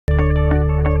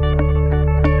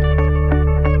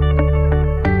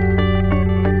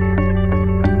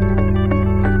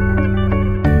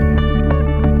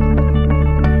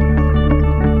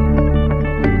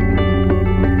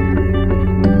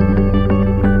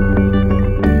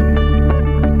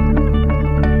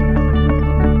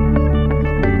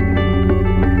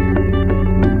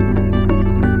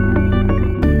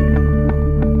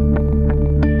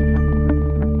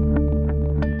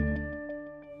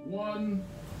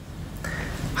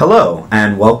Hello,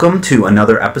 and welcome to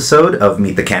another episode of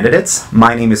Meet the Candidates.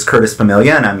 My name is Curtis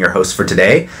Familia, and I'm your host for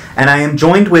today. And I am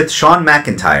joined with Sean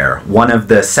McIntyre, one of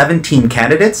the 17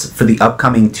 candidates for the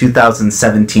upcoming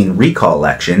 2017 recall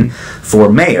election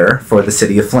for mayor for the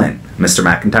city of Flint. Mr.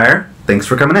 McIntyre, thanks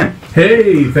for coming in.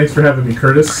 Hey, thanks for having me,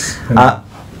 Curtis.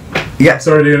 Yeah.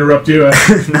 Sorry to interrupt you.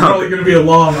 It's No. probably going to be a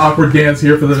long, awkward dance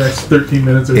here for the next 13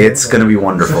 minutes or so. It's going to be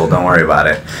wonderful. Don't worry about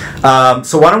it.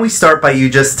 So why don't we start by you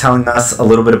just telling us a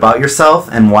little bit about yourself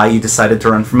and why you decided to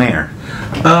run for mayor?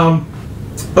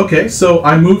 Okay, so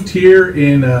I moved here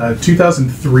in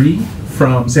 2003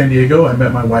 from San Diego. I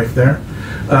met my wife there.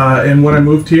 And when I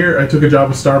moved here, I took a job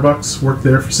with Starbucks, worked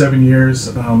there for 7 years,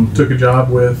 took a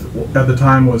job with, at the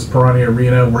time was Piranha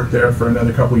Arena, worked there for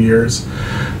another couple years.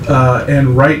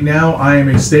 And right now I am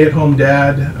a stay-at-home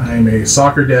dad, I am a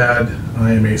soccer dad,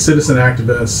 I am a citizen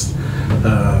activist,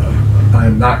 I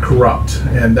am not corrupt.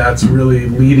 And that's really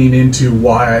leading into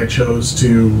why I chose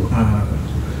to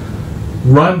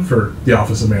run for the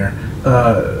office of mayor.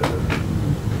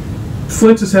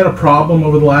 Flint has had a problem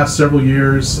over the last several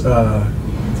years,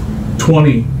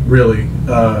 20 really,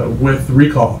 with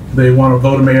recall. They want to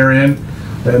vote a mayor in,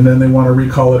 and then they want to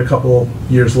recall it a couple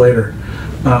years later.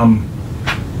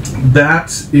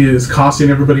 That is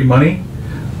costing everybody money,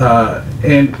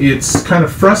 and it's kind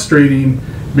of frustrating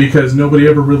because nobody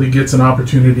ever really gets an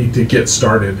opportunity to get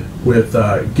started with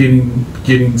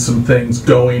getting some things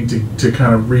going to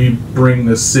kind of bring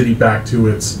this city back to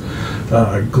its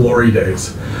glory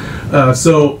days.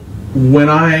 So when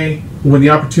the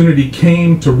opportunity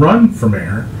came to run for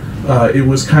mayor, it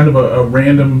was kind of a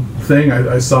random thing.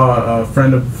 I saw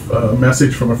a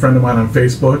message from a friend of mine on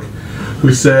Facebook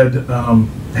who said,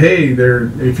 hey,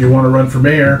 if you want to run for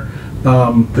mayor,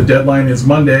 the deadline is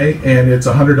Monday and it's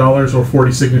 $100 or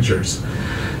 40 signatures.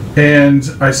 And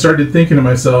I started thinking to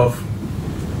myself,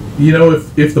 you know,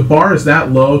 if the bar is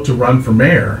that low to run for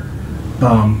mayor,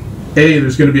 A,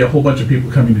 there's going to be a whole bunch of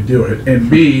people coming to do it, and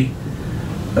B,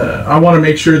 I want to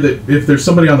make sure that if there's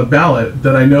somebody on the ballot,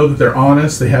 that I know that they're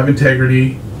honest, they have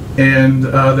integrity, and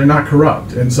they're not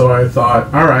corrupt. And so I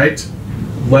thought, all right,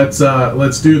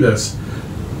 let's do this.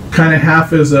 Kind of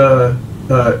half as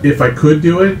if I could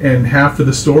do it, and half for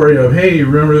the story of, hey,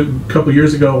 remember a couple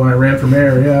years ago when I ran for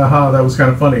mayor? Yeah, that was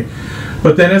kind of funny.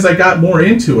 But then as I got more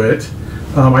into it,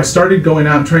 I started going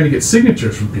out and trying to get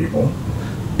signatures from people,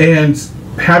 and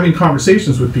having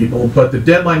conversations with people, but the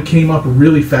deadline came up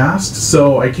really fast,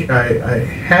 so I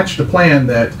hatched a plan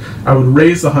that I would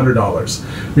raise the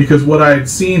 $100, because what I had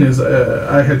seen is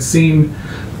I had seen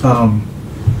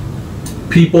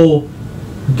people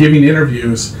giving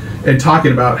interviews and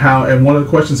talking about how, and one of the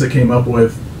questions that came up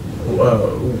with,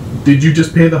 did you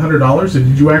just pay the $100, or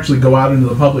did you actually go out into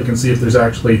the public and see if there's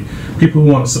actually people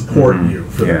who want to support you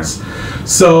for this?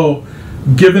 So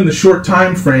given the short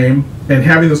time frame and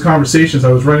having those conversations,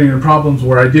 I was running into problems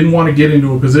where I didn't want to get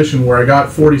into a position where I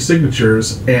got 40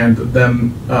 signatures and then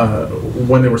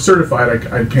when they were certified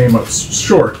I came up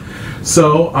short.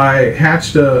 So I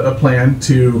hatched a plan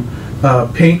to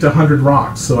paint 100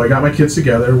 rocks. So I got my kids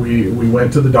together, we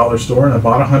went to the dollar store and I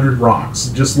bought 100 rocks,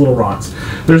 just little rocks.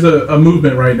 There's a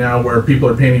movement right now where people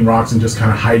are painting rocks and just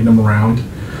kind of hiding them around,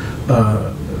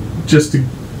 just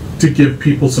to give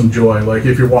people some joy. Like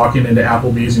if you're walking into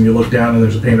Applebee's and you look down and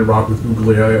there's a painted rock with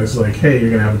googly eyes, like, hey,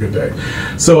 you're gonna have a good day.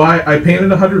 So I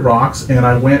painted 100 rocks and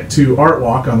I went to Art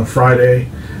Walk on the Friday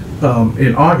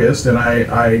in August, and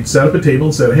I set up a table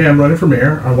and said, hey, I'm running for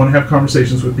mayor, I want to have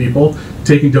conversations with people,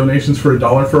 taking donations for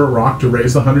 $1 for a rock to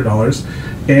raise the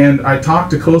 $100. And I talked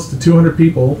to close to 200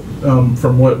 people,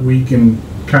 from what we can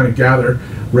kind of gather,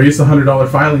 raised the $100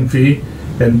 filing fee,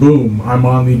 and boom, I'm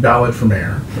on the ballot for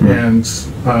mayor. And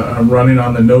I'm running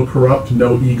on the no corrupt,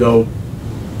 no ego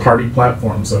party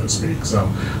platform, so to speak.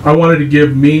 So I wanted to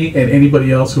give me and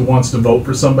anybody else who wants to vote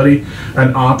for somebody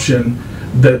an option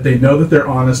that they know that they're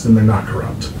honest and they're not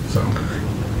corrupt. So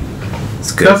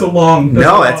It's good. that's a long.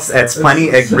 It's plenty.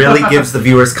 It really gives the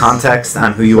viewers context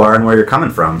on who you are and where you're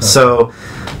coming from. Okay. So,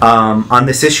 on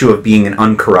this issue of being an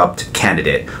uncorrupt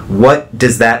candidate, what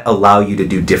does that allow you to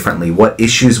do differently? What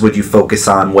issues would you focus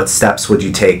on? What steps would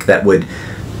you take that would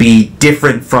be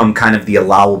different from kind of the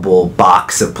allowable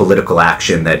box of political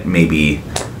action that maybe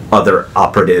other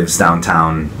operatives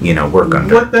downtown, work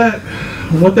under?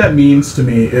 What that means to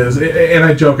me is, and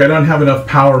I joke, I don't have enough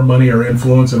power, money, or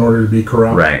influence in order to be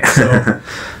corrupt. Right. So,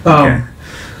 Okay.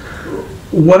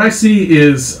 what I see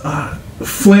is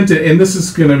Flint, and this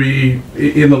is going to be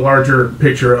in the larger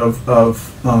picture of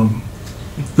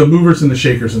the movers and the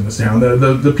shakers in this town,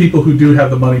 the people who do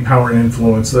have the money, power, and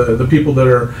influence, the people that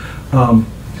are on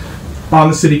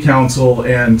the city council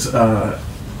and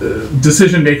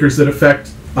decision makers that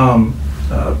affect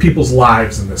people's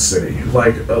lives in this city,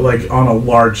 like on a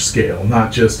large scale,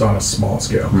 not just on a small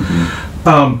scale.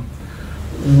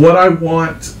 What I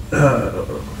want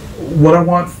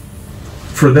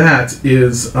for that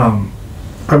is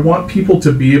I want people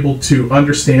to be able to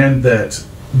understand that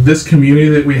this community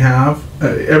that we have,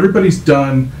 everybody's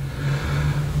done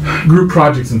group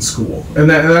projects in school, and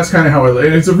that's kind of how I.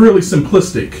 And it's a really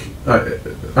simplistic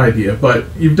idea, but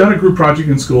you've done a group project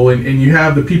in school, and you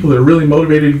have the people that are really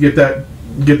motivated to get that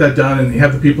done, and you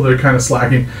have the people that are kind of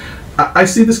slacking. I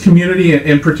see this community,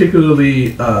 and particularly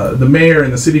the mayor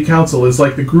and the city council, is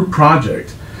like the group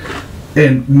project,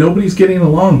 and nobody's getting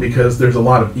along because there's a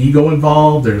lot of ego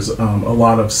involved. There's a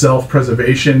lot of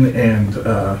self-preservation and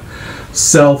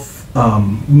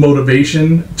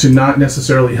self-motivation to not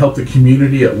necessarily help the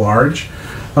community at large.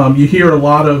 You hear a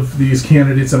lot of these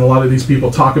candidates and a lot of these people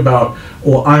talk about,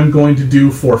 well, I'm going to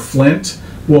do for Flint.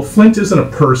 Well, Flint isn't a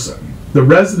person. The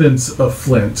residents of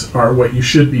Flint are what you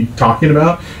should be talking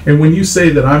about. And when you say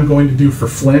that I'm going to do for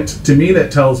Flint, to me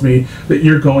that tells me that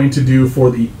you're going to do for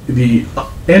the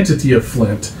entity of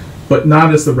Flint, but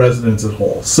not as the residents as a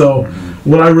whole. So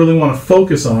what I really want to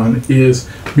focus on is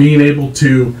being able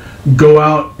to go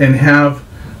out and have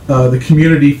the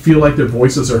community feel like their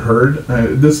voices are heard.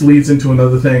 This leads into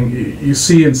another thing. You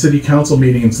see in city council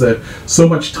meetings that so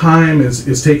much time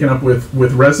is taken up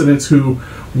with residents who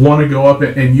want to go up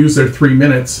and use their 3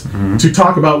 minutes to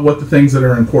talk about what the things that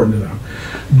are important to them.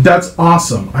 That's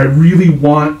awesome. I really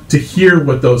want to hear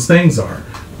what those things are.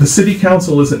 The city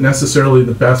council isn't necessarily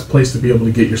the best place to be able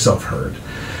to get yourself heard.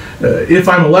 If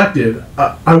I'm elected,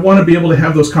 I want to be able to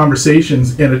have those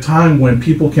conversations in a time when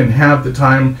people can have the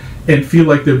time and feel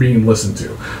like they're being listened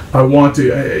to. I want to,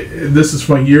 this is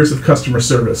from years of customer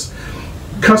service.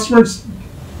 Customers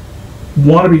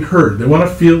want to be heard. They want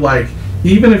to feel like,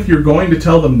 even if you're going to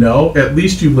tell them no, at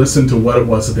least you listened to what it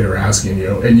was that they were asking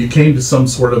you, and you came to some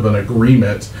sort of an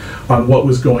agreement on what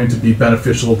was going to be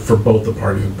beneficial for both the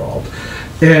parties involved.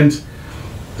 And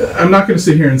I'm not going to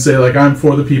sit here and say, like, I'm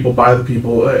for the people, by the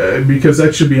people, because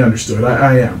that should be understood.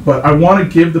 I am. But I want to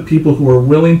give the people who are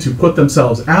willing to put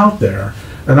themselves out there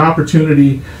an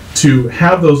opportunity to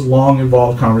have those long,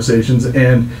 involved conversations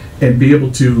and be able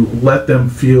to let them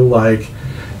feel like,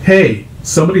 hey,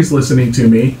 somebody's listening to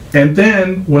me. And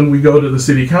then when we go to the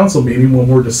city council meeting, when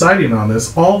we're deciding on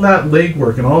this, all that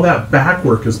legwork and all that back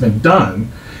work has been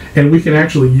done, and we can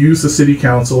actually use the city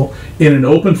council in an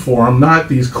open forum, not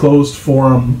these closed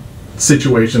forum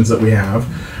situations that we have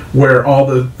where all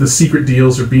the secret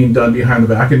deals are being done behind the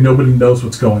back and nobody knows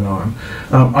what's going on.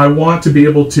 I want to be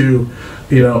able to,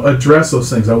 address those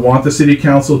things. I want the city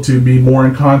council to be more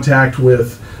in contact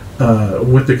with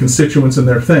the constituents and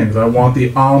their things. I want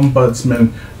the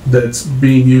ombudsman that's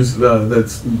being used,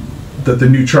 that the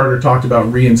new charter talked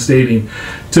about reinstating,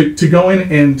 to go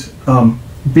in and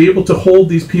be able to hold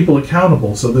these people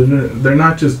accountable, so that they're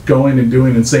not just going and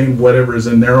doing and saying whatever is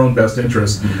in their own best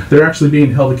interest. They're actually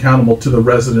being held accountable to the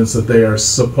residents that they are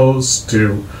supposed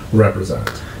to represent.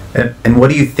 And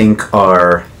what do you think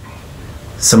are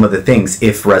some of the things,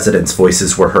 if residents'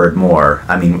 voices were heard more?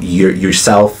 I mean,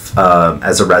 yourself,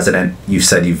 as a resident, you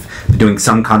said you've been doing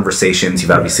some conversations,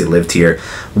 you've obviously lived here.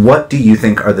 What do you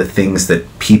think are the things that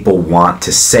people want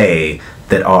to say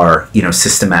that are,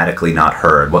 systematically not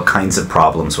heard? What kinds of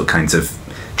problems, what kinds of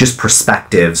just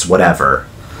perspectives, whatever?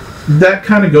 That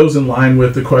kind of goes in line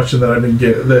with the question that I've been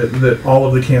getting, that all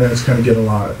of the candidates kind of get a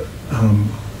lot.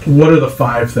 What are the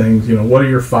 5 things, what are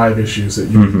your 5 issues that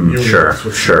you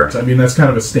Sure. I mean, that's kind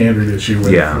of a standard issue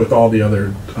with all the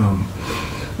other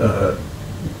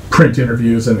print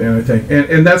interviews and I think,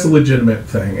 and that's a legitimate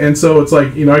thing. And so it's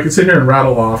like, I could sit here and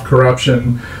rattle off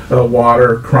corruption,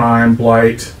 water, crime,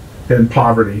 blight, and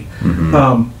poverty.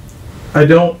 I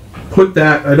don't put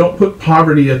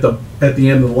poverty at the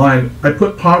end of the line. I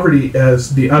put poverty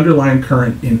as the underlying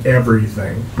current in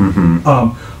everything.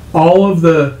 All of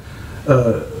the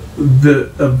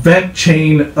event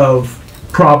chain of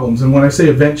problems, and when I say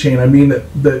event chain, I mean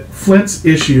that Flint's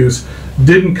issues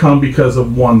didn't come because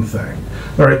of one thing.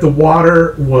 All right, the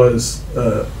water was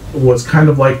kind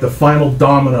of like the final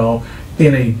domino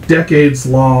in a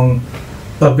decades-long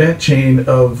event chain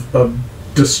of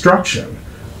destruction.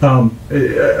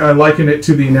 I liken it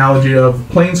to the analogy of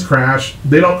planes crash.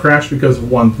 They don't crash because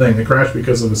of one thing. They crash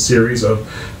because of a series of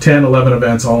 10, 11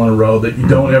 events all in a row that you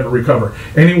don't ever recover.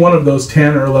 Any one of those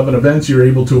 10 or 11 events you're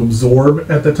able to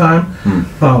absorb at the time.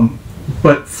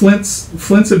 But Flint's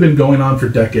have been going on for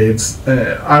decades.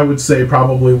 I would say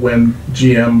probably when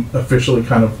GM officially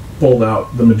kind of pulled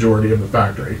out the majority of the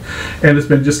factory. And it's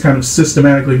been just kind of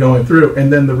systematically going through.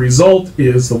 And then the result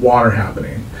is the water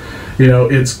happening. You know,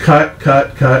 it's cut,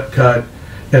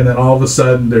 and then all of a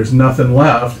sudden there's nothing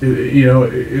left. You know,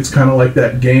 it's kind of like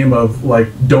that game of like,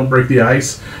 don't break the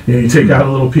ice. You know, you take out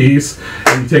a little piece,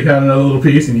 and you take out another little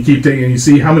piece, and you keep taking, and you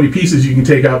see how many pieces you can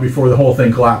take out before the whole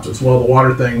thing collapses. Well, the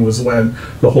water thing was when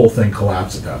the whole thing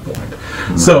collapsed at that point.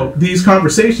 So these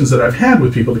conversations that I've had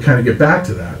with people to kind of get back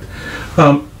to that,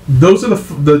 those are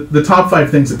the top 5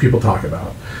 things that people talk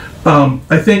about.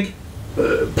 I think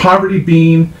poverty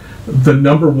being the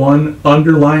number one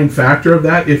underlying factor of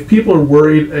that. If people are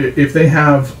worried, if they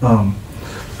have,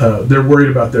 they're worried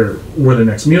about where their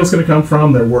next meal is going to come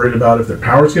from. They're worried about if their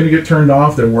power is going to get turned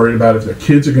off. They're worried about if their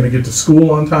kids are going to get to school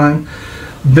on time.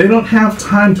 They don't have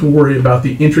time to worry about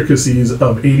the intricacies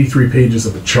of 83 pages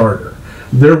of a charter.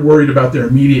 They're worried about their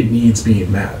immediate needs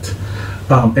being met.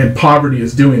 And poverty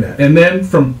is doing that. And then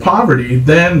from poverty,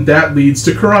 then that leads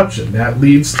to corruption. That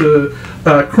leads to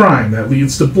crime. That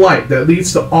leads to blight. That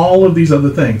leads to all of these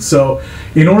other things. So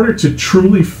in order to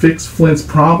truly fix Flint's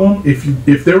problem,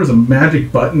 if there was a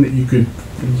magic button that you could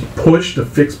push to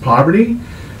fix poverty,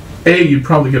 you'd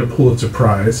probably get a Pulitzer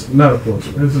Prize. Not a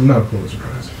Pulitzer. This is not a Pulitzer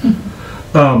Prize.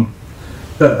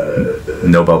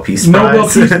 Nobel Peace Prize. Nobel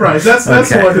Peace Prize. That's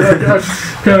okay. What I'm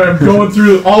kind of going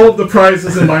through all of the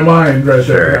prizes in my mind right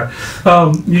there.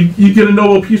 Yeah. You get a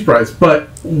Nobel Peace Prize. But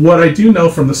what I do know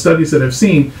from the studies that I've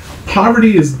seen,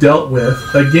 poverty is dealt with,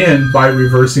 again, by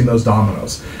reversing those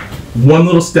dominoes. One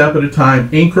little step at a time,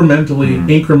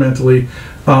 incrementally.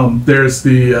 There's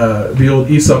the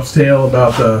old Aesop's tale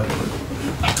about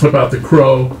the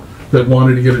crow that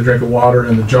wanted to get a drink of water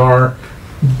in the jar,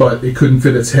 but it couldn't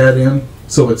fit its head in.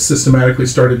 So it systematically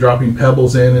started dropping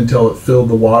pebbles in until it filled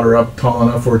the water up tall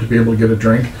enough for it to be able to get a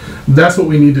drink. That's what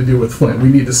we need to do with Flint. We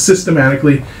need to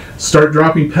systematically start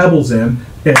dropping pebbles in,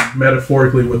 and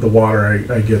metaphorically with the water, I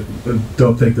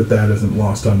don't think that isn't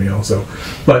lost on me also.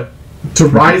 But to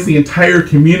rise the entire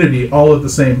community all at the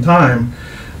same time,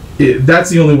 that's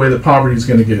the only way that poverty is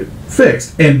going to get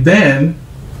fixed. And then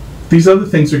these other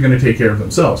things are going to take care of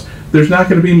themselves. There's not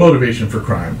going to be motivation for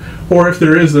crime. Or if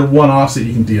there is, they're one-offs that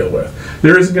you can deal with.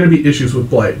 There isn't going to be issues with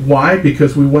blight. Why?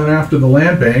 Because we went after the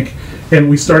land bank and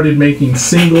we started making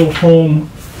single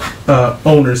home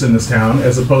owners in this town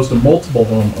as opposed to multiple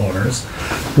home owners.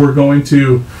 We're going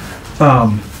to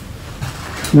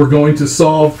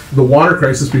solve the water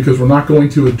crisis because we're not going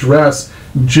to address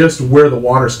just where the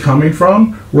water's coming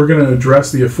from. We're going to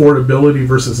address the affordability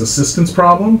versus assistance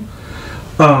problem.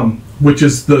 Which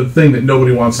is the thing that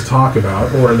nobody wants to talk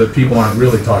about, or that people aren't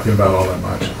really talking about all that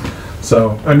much.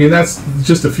 So, I mean, that's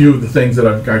just a few of the things that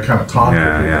I kind of talked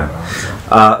about.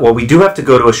 So. Well, we do have to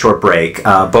go to a short break,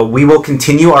 but we will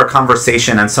continue our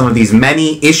conversation on some of these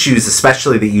many issues,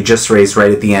 especially that you just raised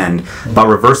right at the end, about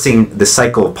reversing the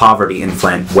cycle of poverty in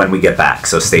Flint when we get back.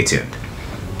 So stay tuned.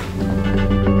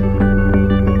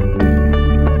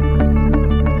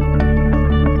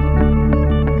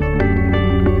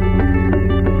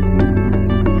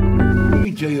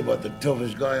 Tell you about the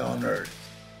toughest guy on earth.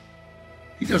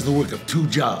 He does the work of 2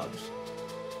 jobs,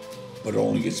 but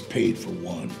only gets paid for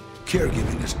one.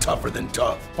 Caregiving is tougher than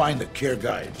tough. Find the care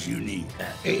guides you need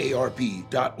at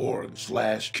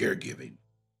aarp.org/caregiving.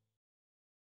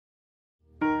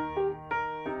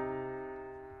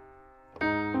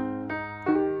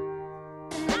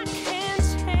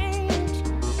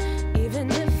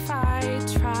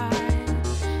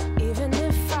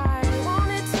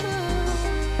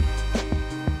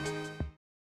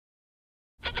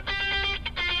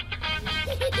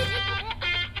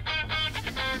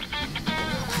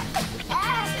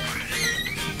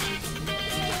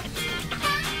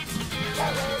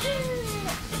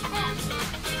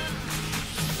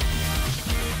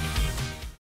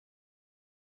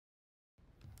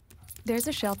 There's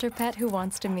a shelter pet who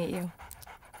wants to meet you.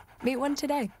 Meet one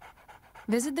today.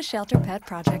 Visit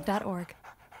theshelterpetproject.org.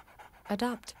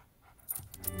 Adopt.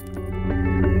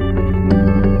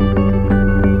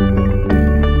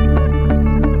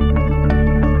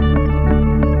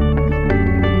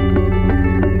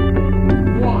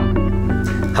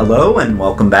 Hello and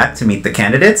welcome back to Meet the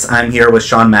Candidates. I'm here with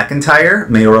Sean McIntyre,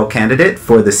 mayoral candidate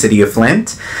for the city of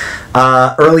Flint.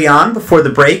 Early on, before the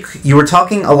break, you were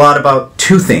talking a lot about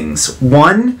 2 things.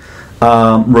 1,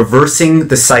 reversing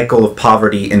the cycle of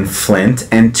poverty in Flint,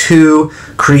 and 2,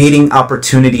 creating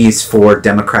opportunities for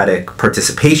democratic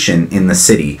participation in the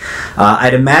city.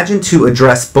 I'd imagine to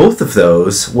address both of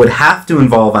those would have to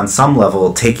involve on some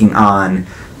level taking on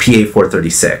PA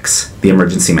 436, the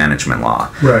emergency management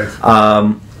law. Right.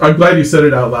 I'm glad you said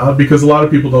it out loud because a lot of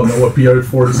people don't know what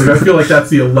PA-436. I feel like that's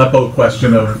the Aleppo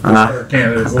question of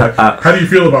candidates. Like, how do you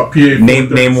feel about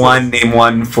PA-436? Name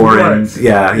one for right.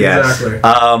 Yeah. Exactly.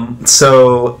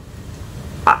 So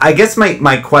I guess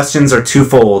my questions are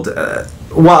twofold.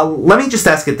 Well, let me just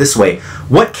ask it this way: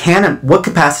 what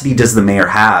capacity does the mayor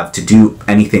have to do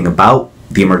anything about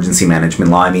the emergency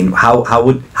management law? I mean,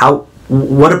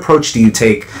 what approach do you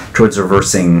take towards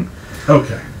reversing?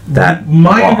 Okay. That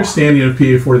my law? Understanding of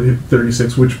PA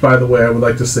 436, which by the way I would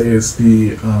like to say is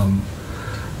the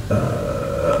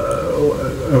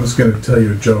I was going to tell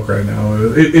you a joke right now.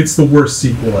 It's the worst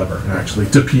sequel ever, actually,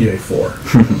 to PA 4.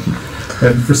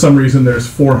 And for some reason, there's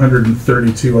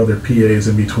 432 other PAs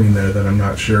in between there that I'm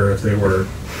not sure if they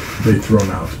threw them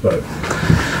out, but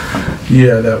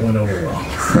yeah, that went over well.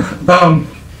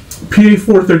 PA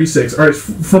 436. All right,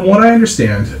 from what I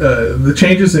understand, the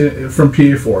changes from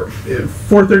PA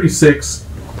 436,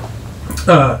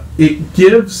 it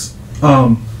gives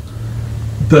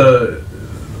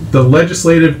the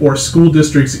legislative or school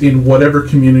districts in whatever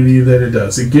community that it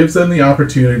does, it gives them the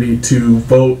opportunity to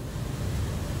vote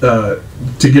to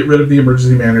get rid of the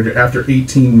emergency manager after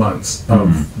 18 months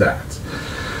of that.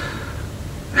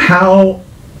 How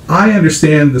I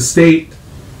understand the state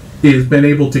has been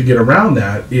able to get around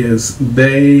that is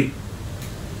they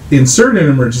insert an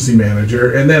emergency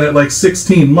manager, and then at like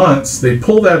 16 months they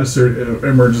pull that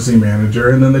emergency manager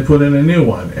and then they put in a new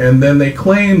one, and then they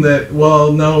claim that,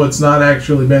 well, no, it's not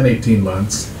actually been 18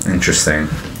 months. Interesting.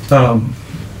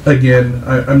 Again,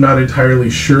 I'm not entirely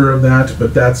sure of that,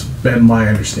 but that's been my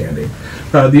understanding.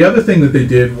 The other thing that they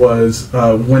did was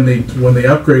when they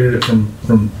upgraded it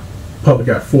from Public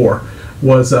Act 4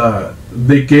 was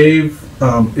they gave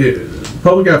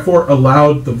Public Act 4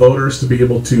 allowed the voters to be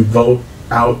able to vote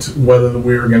out whether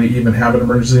we were going to even have an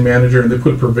emergency manager, and they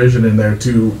put a provision in there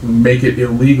to make it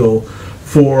illegal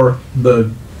for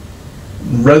the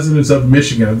residents of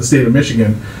Michigan, of the state of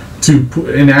Michigan, to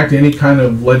enact any kind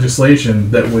of legislation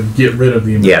that would get rid of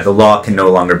the emergency. Yeah, the law can no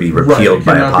longer be repealed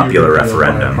by a popular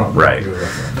referendum.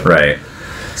 Right.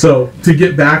 So to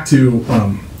get back to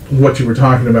what you were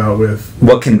talking about with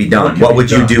what can be done, what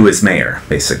would you do as mayor,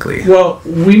 basically? Well,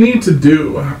 we need to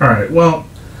do, all right, well,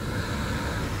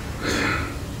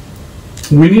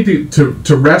 we need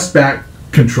to wrest back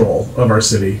control of our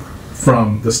city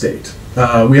from the state.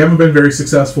 We haven't been very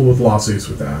successful with lawsuits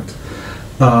with that.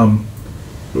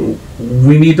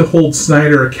 We need to hold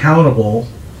Snyder accountable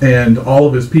and all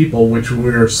of his people, which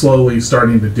we're slowly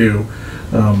starting to do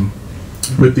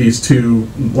with these two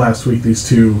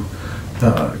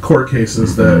court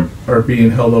cases that are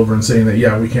being held over and saying that,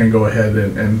 yeah, we can go ahead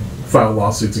and file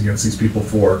lawsuits against these people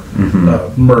for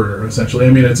murder, essentially. I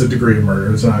mean, it's a degree of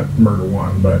murder. It's not murder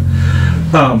one, but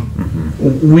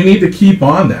we need to keep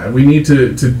on that. We need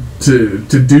to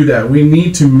do that. We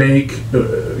need to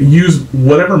use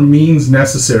whatever means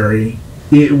necessary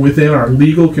within our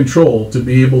legal control to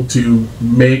be able to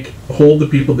hold the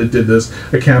people that did this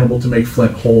accountable to make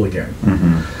Flint whole again.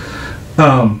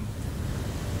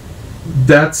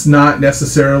 That's not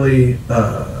necessarily,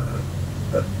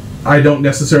 I don't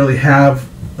necessarily have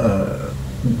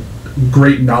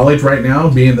great knowledge right now,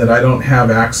 being that I don't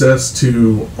have access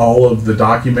to all of the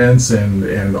documents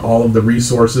and all of the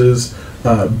resources,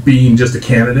 being just a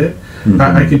candidate.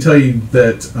 I can tell you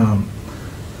that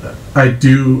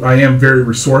I am very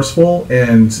resourceful,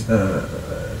 and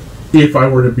if I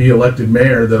were to be elected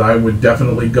mayor, that I would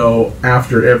definitely go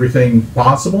after everything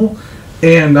possible.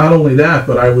 And not only that,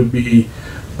 but I would be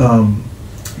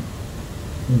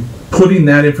putting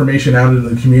that information out into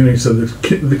the community so that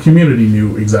the community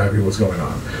knew exactly what's going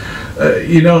on.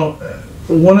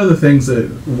 One of the things that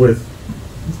with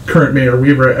current Mayor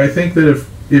Weaver, I think that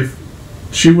if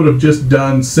she would have just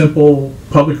done simple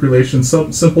public relations,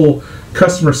 simple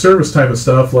customer service type of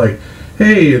stuff, like,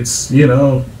 hey, it's,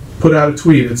 put out a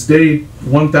tweet, it's day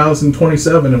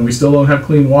 1027 and we still don't have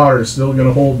clean water, it's still going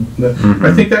to hold.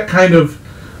 I think that kind of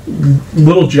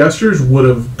little gestures would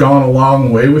have gone a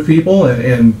long way with people,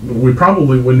 and we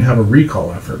probably wouldn't have a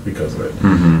recall effort because of it.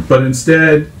 But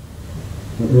instead,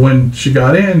 when she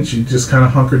got in, she just kind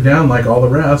of hunkered down like all the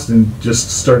rest and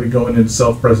just started going into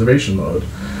self-preservation mode.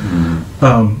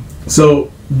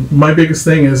 So my biggest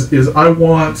thing is I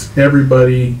want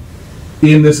everybody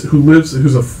in this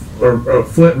who's a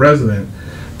Flint resident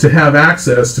to have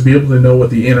access to be able to know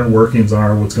what the inner workings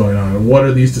are, what's going on, and what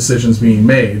are these decisions being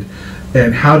made,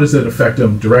 and how does it affect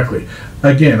them directly.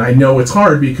 Again, I know it's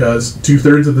hard because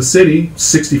 2/3 of the city,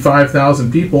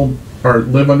 65,000 people,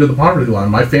 live under the poverty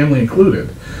line, my family included.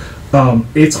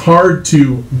 It's hard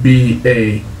to be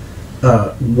a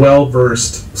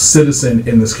well-versed citizen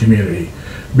in this community,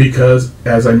 because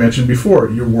as I mentioned before,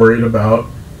 you're worried about,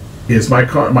 is my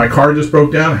car just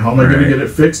broke down, how am I going to get it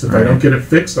fixed? If I don't get it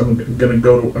fixed, I'm not going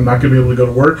to be able to go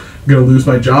to work, I'm going to lose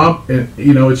my job. And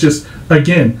it's just,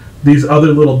 again, these other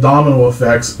little domino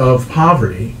effects of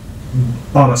poverty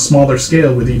on a smaller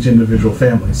scale with each individual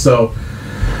family. So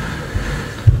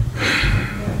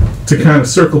to kind of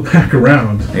circle back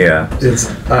around, it's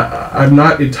I'm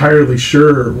not entirely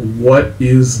sure what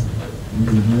is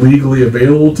legally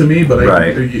available to me, but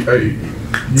you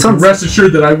can rest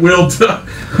assured that I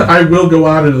will go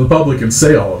out into the public and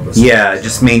say all of this. Yeah,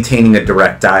 just maintaining a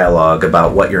direct dialogue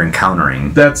about what you're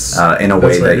encountering. That's in a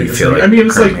way that you feel like. I mean,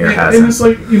 it's like, and it's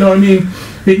like, I mean,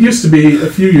 it used to be a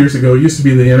few years ago. It used to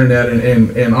be the internet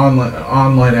and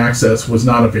online access was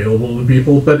not available to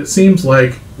people, but it seems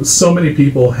like so many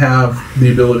people have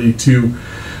the ability to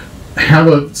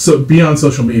be on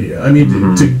social media. I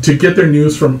mean, to get their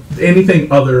news from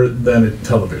anything other than a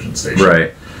television station.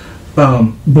 Right.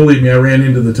 Believe me, I ran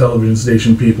into the television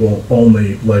station people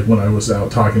only like when I was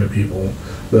out talking to people.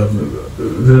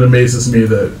 That amazes me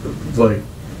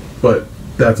but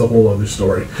that's a whole other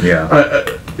story. Yeah.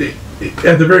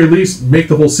 At the very least, make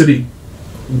the whole city,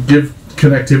 give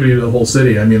connectivity to the whole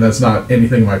city. I mean, that's not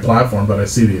anything in my platform, but I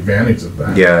see the advantage of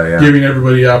that. Yeah. Giving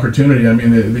everybody opportunity. I mean,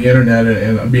 the internet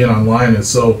and being online is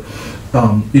so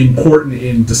important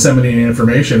in disseminating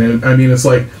information. And I mean, it's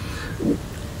like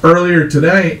earlier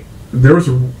today, there was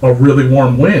a really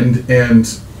warm wind, and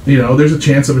there's a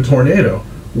chance of a tornado.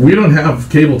 We don't have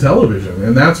cable television,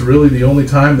 and that's really the only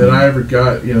time that I ever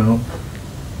got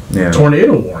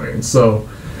tornado warnings. So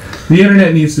the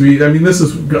internet needs to be, I mean,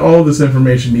 all this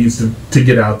information needs to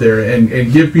get out there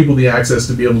and give people the access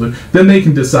to be able to, then they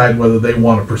can decide whether they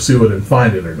want to pursue it and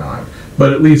find it or not.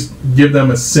 But at least give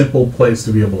them a simple place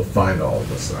to be able to find all of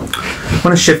this stuff. I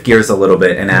want to shift gears a little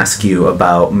bit and ask you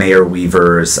about Mayor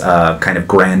Weaver's kind of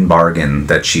grand bargain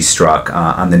that she struck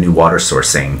on the new water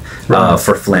sourcing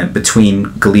for Flint between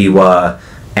Gleewa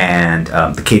and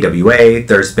the KWA.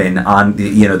 There's been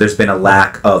there's been a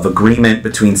lack of agreement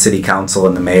between City Council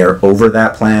and the mayor over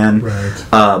that plan. Right.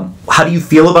 How do you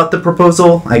feel about the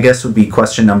proposal? I guess would be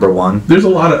question number one. There's a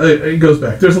lot of it goes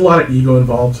back. There's a lot of ego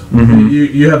involved. Mm-hmm.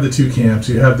 You have the two camps.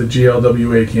 You have the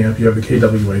GLWA camp. You have the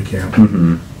KWA camp.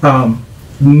 Mm-hmm.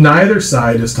 Neither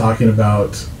side is talking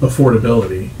about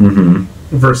affordability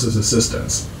versus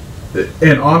assistance.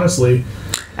 And honestly.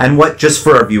 And what, just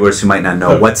for our viewers who might not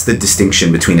know, what's the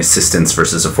distinction between assistance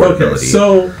versus affordability? Okay,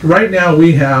 so right now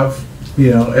we have,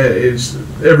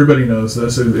 everybody knows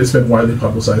this. It's been widely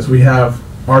publicized. We have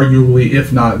arguably,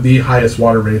 if not the highest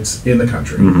water rates in the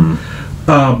country.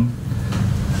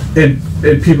 And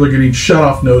people are getting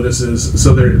shut-off notices,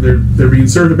 so they're being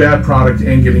served a bad product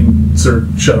and getting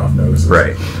served shut-off notices.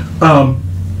 Right.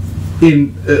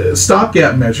 In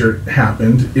stopgap measure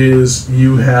happened is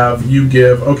you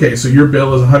give, okay, so your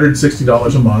bill is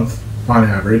 $160 a month on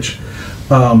average.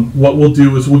 What we'll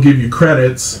do is we'll give you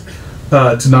credits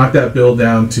to knock that bill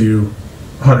down to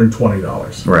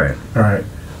 $120. Right. All right.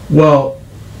 Well,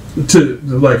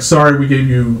 sorry, we gave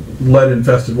you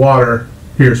lead-infested water.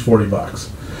 Here's $40.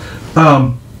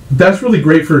 That's really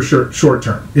great for a short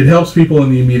term. It helps people in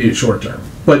the immediate short term.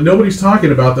 But nobody's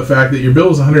talking about the fact that your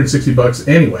bill is $160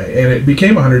 anyway, and it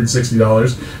became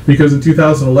 $160 because in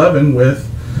 2011, with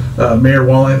Mayor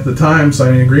Wallen at the time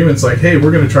signing agreements like, hey,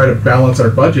 we're going to try to balance our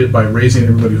budget by raising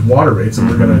everybody's water rates, and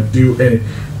we're going to do an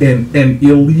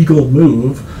illegal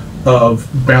move of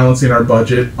balancing our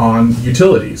budget on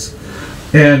utilities.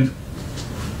 And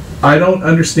I don't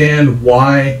understand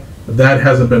why that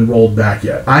hasn't been rolled back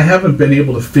yet. I haven't been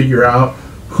able to figure out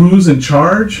who's in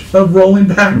charge of rolling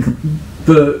back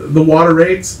the water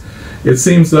rates. It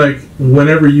seems like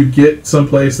whenever you get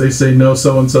someplace, they say, no,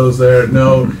 so-and-so's there.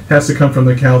 No, it has to come from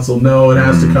the council. No, it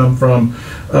has to come from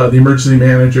the emergency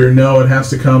manager. No, it has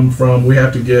to come from, we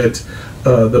have to get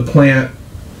the plant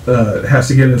has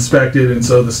to get inspected, and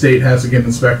so the state has to get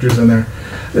inspectors in there.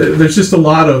 There's just a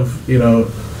lot of,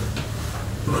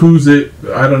 who's it,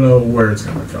 I don't know where it's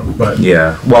coming from. But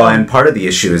yeah, well, and part of the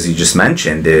issue, as you just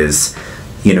mentioned, is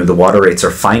the water rates are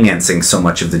financing so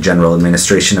much of the general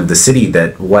administration of the city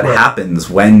that what happens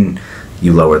when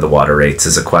you lower the water rates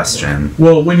is a question.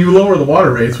 Well, when you lower the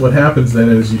water rates, what happens then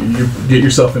is you get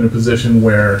yourself in a position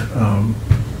where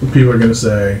people are going to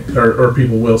say, or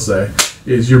people will say,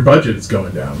 is your budget is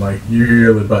going down, like your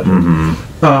yearly budget.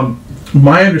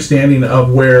 My understanding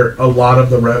of where a lot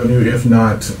of the revenue, if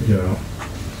not,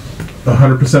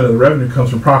 100% of the revenue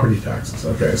comes from property taxes.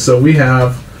 Okay, so we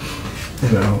have,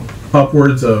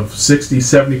 upwards of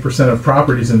 60-70% of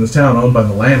properties in this town owned by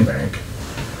the land bank.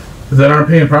 that aren't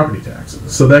paying property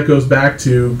taxes. So that goes back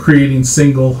to creating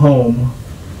single home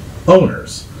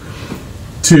owners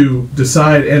to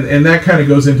decide, and that kind of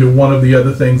goes into one of the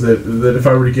other things that if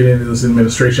I were to get into this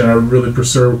administration, I would really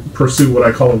pursue what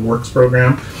I call a works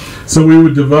program. So we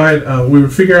would divide, we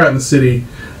would figure out in the city,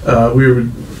 we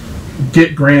would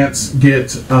get grants, move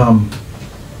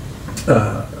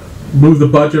the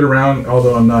budget around,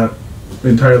 although I'm not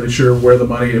entirely sure where the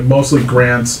money, mostly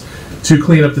grants to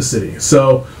clean up the city.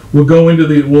 So we'll go into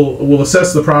we'll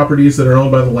assess the properties that are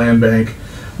owned by the land bank.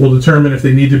 We'll determine if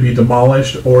they need to be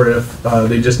demolished or if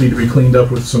they just need to be cleaned up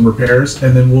with some repairs,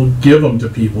 and then we'll give them to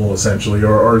people essentially,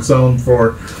 or sell them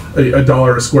for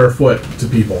 $1 a square foot to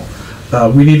people.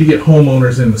 We need to get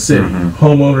homeowners in the city.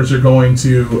 Homeowners are going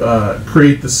to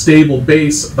create the stable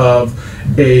base of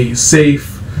a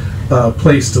safe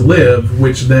place to live,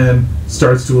 which then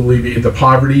starts to alleviate the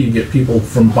poverty. You get people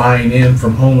from buying in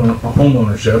from home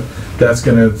ownership. That's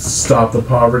going to stop the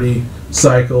poverty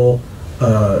cycle.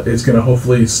 It's going to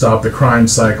hopefully stop the crime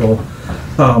cycle.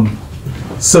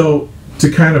 So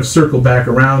to kind of circle back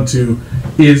around to,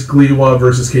 is GLEWA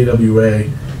versus KWA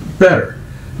better?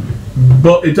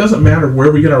 But it doesn't matter where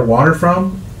we get our water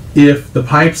from if the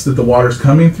pipes that the water's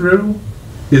coming through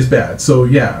is bad. So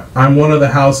yeah, I'm one of the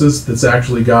houses that's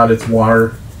actually got its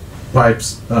water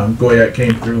pipes. Goyette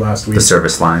came through last week. The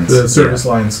service lines. The service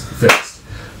lines fixed.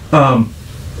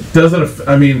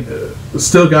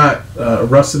 Still got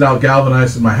rusted out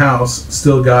galvanized in my house.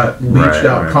 Still got leached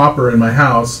out copper in my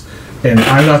house, and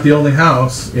I'm not the only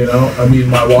house.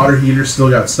 My water heater still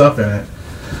got stuff in it.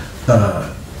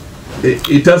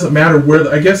 It doesn't matter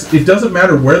where. It doesn't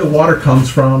matter where the water comes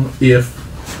from if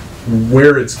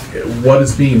what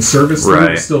it's being serviced through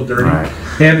is still dirty,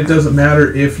 and it doesn't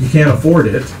matter if you can't afford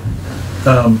it.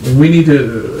 We need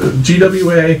to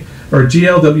GWA or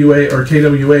GLWA or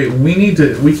KWA.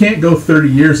 We can't go 30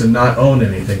 years and not own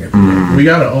anything at the end. We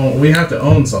have to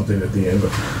own something at the end.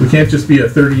 We can't just be a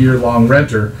 30-year long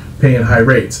renter paying high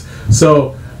rates.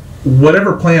 So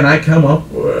whatever plan I come up,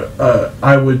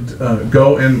 I would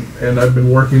go and I've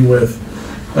been working with,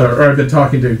 or I've been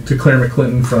talking to Claire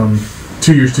McClinton from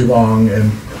 2 Years Too Long,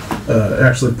 and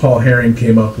actually Paul Herring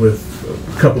came up with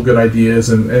a couple good ideas,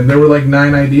 and there were like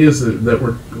 9 ideas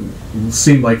that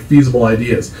seemed like feasible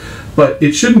ideas. But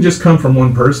it shouldn't just come from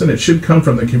one person. It should come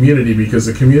from the community, because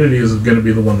the community is going to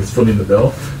be the one that's footing the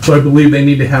bill. So I believe they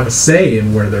need to have a say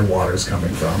in where their water is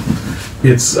coming from.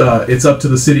 It's up to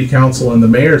the city council and the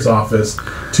mayor's office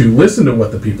to listen to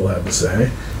what the people have to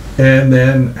say, and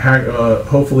then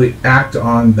hopefully act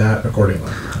on that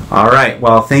accordingly. All right.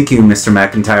 Well, thank you, Mr.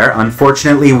 McIntyre.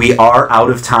 Unfortunately, we are out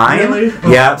of time. Really?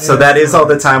 Yeah, so that is all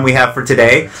the time we have for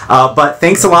today. But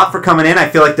thanks a lot for coming in. I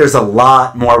feel like there's a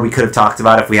lot more we could have talked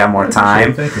about if we had more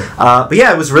time. Thank you. But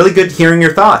yeah, it was really good hearing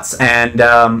your thoughts. And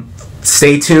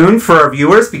stay tuned for our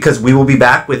viewers, because we will be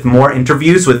back with more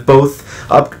interviews with both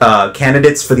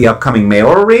candidates for the upcoming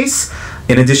mayoral race,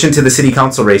 in addition to the city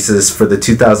council races for the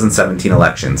 2017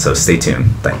 election. So stay tuned.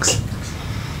 Thanks.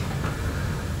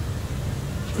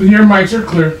 Your mics are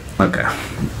clear. Okay.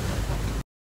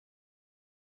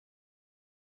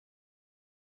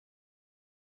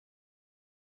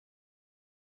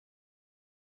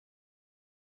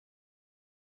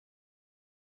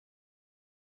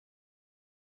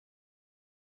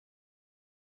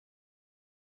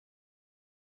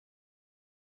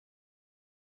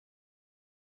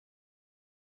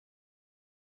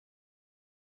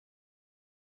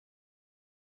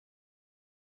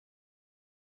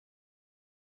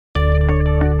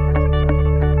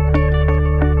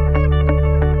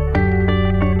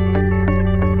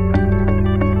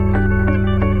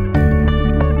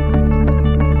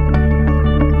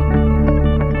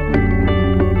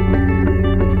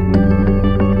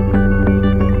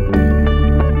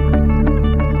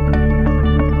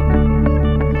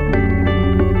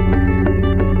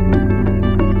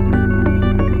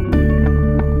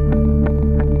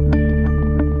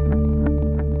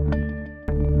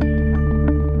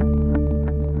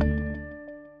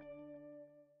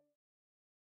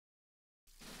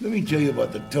 Let me tell you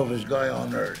about the toughest guy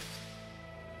on earth.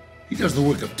 He does the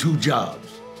work of 2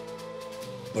 jobs,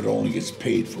 but only gets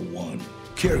paid for one.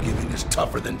 Caregiving is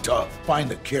tougher than tough. Find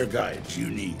the care guides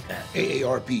you need at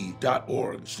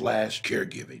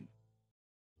aarp.org/caregiving.